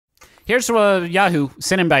Here's Yahoo,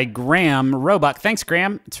 sent in by Graham Roebuck. Thanks,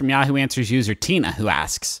 Graham. It's from Yahoo Answers user Tina, who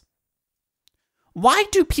asks, why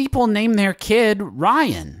do people name their kid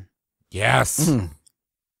Ryan? Yes. Now,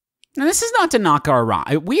 this is not to knock our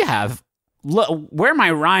Ryan. We have where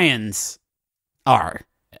my Ryans are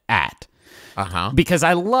at. Because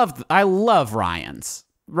I love Ryans.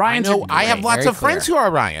 Ryans are great. I have lots of friends who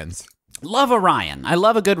are Ryans. Love a Ryan. I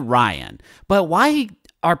love a good Ryan. But why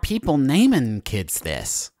are people naming kids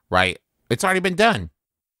this? Right. It's already been done.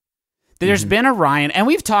 There's been a Ryan, and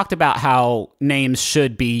we've talked about how names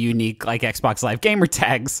should be unique, like Xbox Live gamer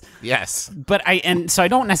tags. Yes. But so I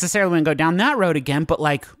don't necessarily want to go down that road again, but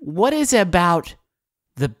like, what is it about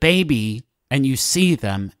the baby and you see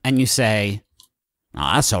them and you say,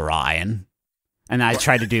 oh, that's a Ryan. And I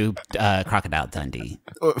try to do Crocodile Dundee.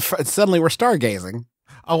 Suddenly we're stargazing.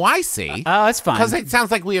 Oh, I see. Oh, it's fine. Because it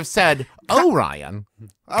sounds like we have said, oh, Ryan.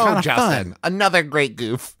 Oh, Kinda Justin. fun. Another great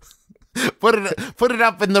goof. Put it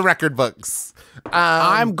up in the record books.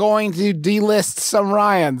 I'm going to delist some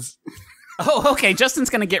Ryans. Oh, okay. Justin's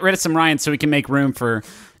going to get rid of some Ryans so we can make room for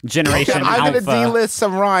Generation Alpha. I'm going to delist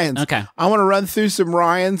some Ryans. Okay. I want to run through some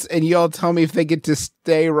Ryans, and y'all tell me if they get to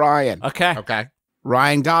stay Ryan. Okay. Okay.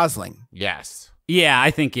 Ryan Gosling. Yes. Yeah,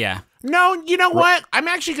 I think, yeah. No, you know what? I'm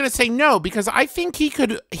actually going to say no, because I think he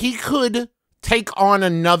could take on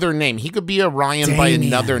another name. He could be a Ryan by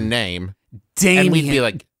another name. Damien. And we'd be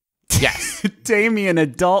like, yes. Damien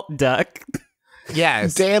Adultduck.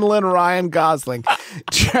 Yes. Danlin Ryan Gosling.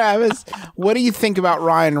 Travis, what do you think about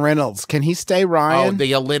Ryan Reynolds? Can he stay Ryan? Oh,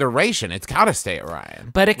 the alliteration. It's got to stay at Ryan.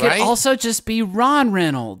 But it could right? also just be Ron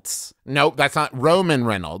Reynolds. Nope, that's not Roman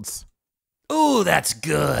Reynolds. Ooh, that's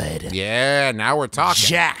good. Yeah, now we're talking.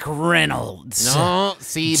 Jack Reynolds. No,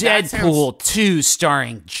 see, Deadpool 2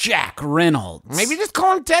 starring Jack Reynolds. Maybe just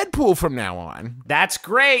call him Deadpool from now on. That's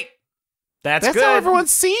great. That's good. how everyone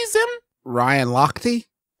sees him. Ryan Lochte?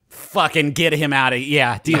 Fucking get him out of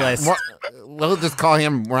D-list. We'll just call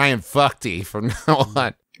him Ryan Fuckty from now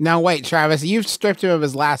on. Now, wait, Travis, you've stripped him of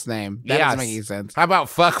his last name. That doesn't make any sense. How about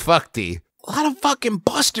Fuckty? A lot of fucking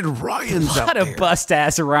busted Ryans A lot of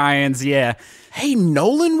bust-ass Ryans, yeah. Hey,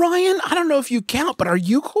 Nolan Ryan? I don't know if you count, but are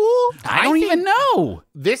you cool? I don't even know.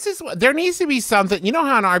 There needs to be something. You know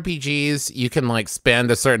how in RPGs you can like spend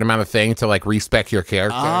a certain amount of thing to like respec your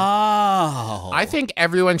character? Oh. I think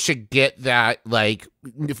everyone should get that, like,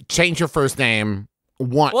 change your first name.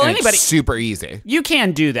 Well, anybody, it's super easy. You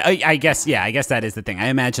can do that. I guess, yeah, I guess that is the thing. I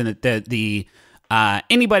imagine that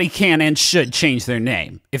anybody can and should change their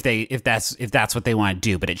name if that's what they want to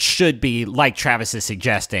do, but it should be like Travis is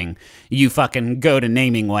suggesting. You fucking go to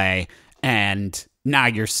Naming Way and now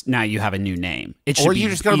you have a new name. It should or be you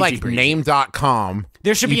just go to like name.com.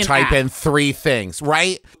 There should be you an type app. in 3 things,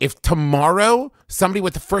 right? If tomorrow somebody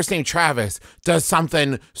with the first name Travis does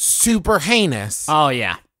something super heinous. Oh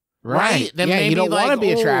yeah. Right. Then yeah, maybe you don't want to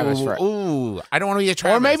be a Travis for it. Ooh, I don't want to be a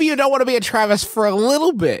Travis. Or maybe you don't want to be a Travis for a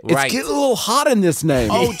little bit. It's Right. getting a little hot in this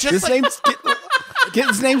name. Oh, just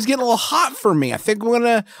his name's getting a little hot for me. I think we're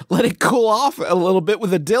going to let it cool off a little bit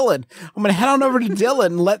with a Dylan. I'm going to head on over to Dylan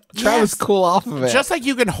and let Travis cool off of it. Just like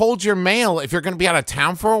you can hold your mail if you're going to be out of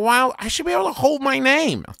town for a while, I should be able to hold my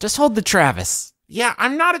name. Just hold the Travis. Yeah,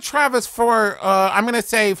 I'm not a Travis for, I'm going to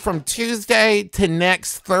say from Tuesday to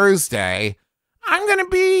next Thursday. I'm going to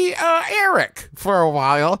be Eric for a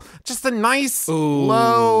while. Just a nice,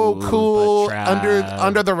 low, cool,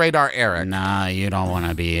 under the radar Eric. Nah, you don't want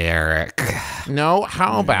to be Eric. No,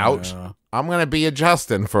 how about I'm going to be a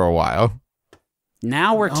Justin for a while.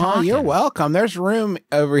 Now we're talking. Oh, you're welcome. There's room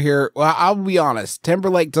over here. Well, I'll be honest.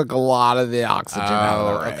 Timberlake took a lot of the oxygen out of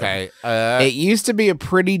the room. Okay. It used to be a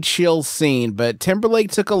pretty chill scene, but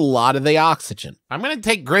Timberlake took a lot of the oxygen. I'm going to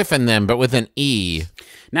take Griffin then, but with an E.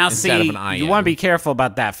 Now, instead see, of an you IN. want to be careful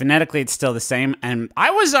about that. Phonetically, it's still the same. And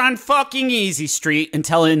I was on fucking Easy Street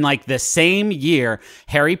until in like the same year,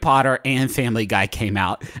 Harry Potter and Family Guy came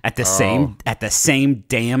out at the same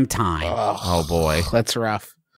damn time. Oh boy. That's rough.